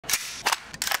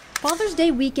Father's Day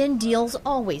weekend deals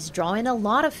always draw in a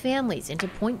lot of families into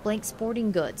Point Blank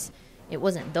Sporting Goods. It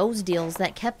wasn't those deals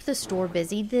that kept the store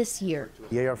busy this year.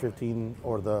 The AR-15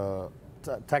 or the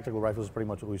tactical rifles is pretty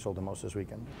much what we sold the most this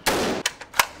weekend.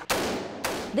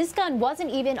 This gun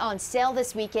wasn't even on sale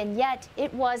this weekend, yet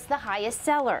it was the highest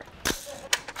seller.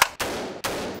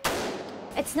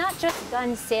 It's not just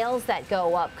gun sales that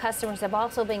go up. Customers have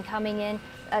also been coming in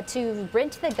to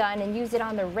rent the gun and use it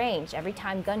on the range. Every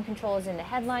time gun control is in the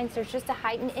headlines, there's just a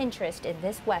heightened interest in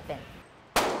this weapon.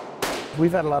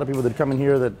 We've had a lot of people that come in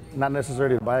here that not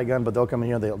necessarily to buy a gun, but they'll come in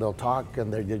here and they'll talk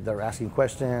and they're asking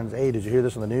questions. Hey, did you hear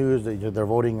this on the news? They're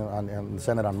voting on the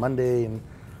Senate on Monday and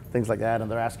things like that, and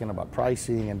they're asking about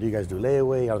pricing and do you guys do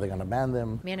layaway? Are they going to ban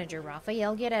them? Manager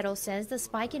Rafael Guerrero says the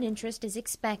spike in interest is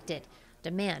expected.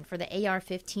 Demand for the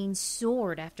AR-15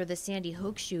 soared after the Sandy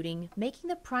Hook shooting, making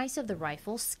the price of the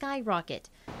rifle skyrocket.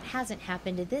 It hasn't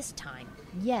happened at this time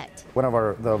yet. One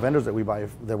of the vendors that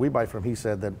we buy from, he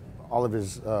said that all of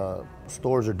his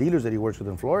stores or dealers that he works with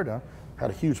in Florida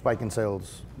had a huge spike in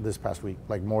sales this past week,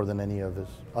 like more than any of his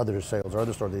other sales or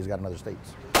other stores that he's got in other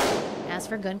states. As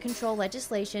for gun control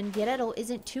legislation, Guerrero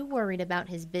isn't too worried about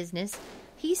his business.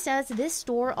 He says this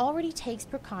store already takes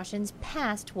precautions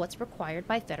past what's required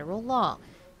by federal law.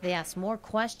 They ask more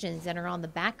questions than are on the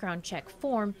background check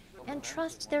form and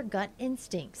trust their gut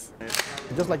instincts.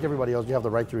 Just like everybody else, you have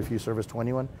the right to refuse service to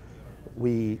anyone.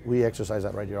 We exercise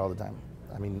that right here all the time.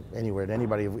 I mean, anywhere to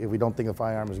anybody. If we don't think a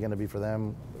firearm is going to be for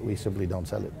them, we simply don't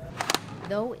sell it.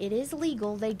 Though it is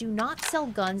legal, they do not sell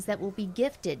guns that will be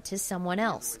gifted to someone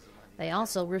else. They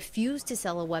also refuse to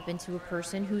sell a weapon to a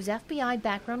person whose FBI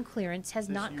background clearance has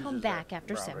not come back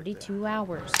after 72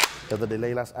 hours. If the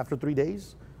delay lasts after 3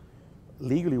 days,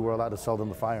 legally we're allowed to sell them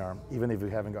the firearm, even if we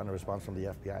haven't gotten a response from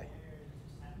the FBI.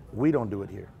 We don't do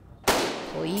it here.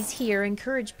 Employees here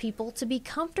encourage people to be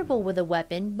comfortable with a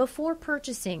weapon before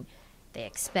purchasing. They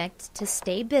expect to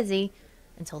stay busy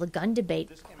until the gun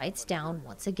debate quiets down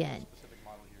once again.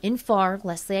 In FAR,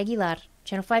 Leslie Aguilar,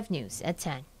 Channel 5 News at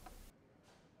 10.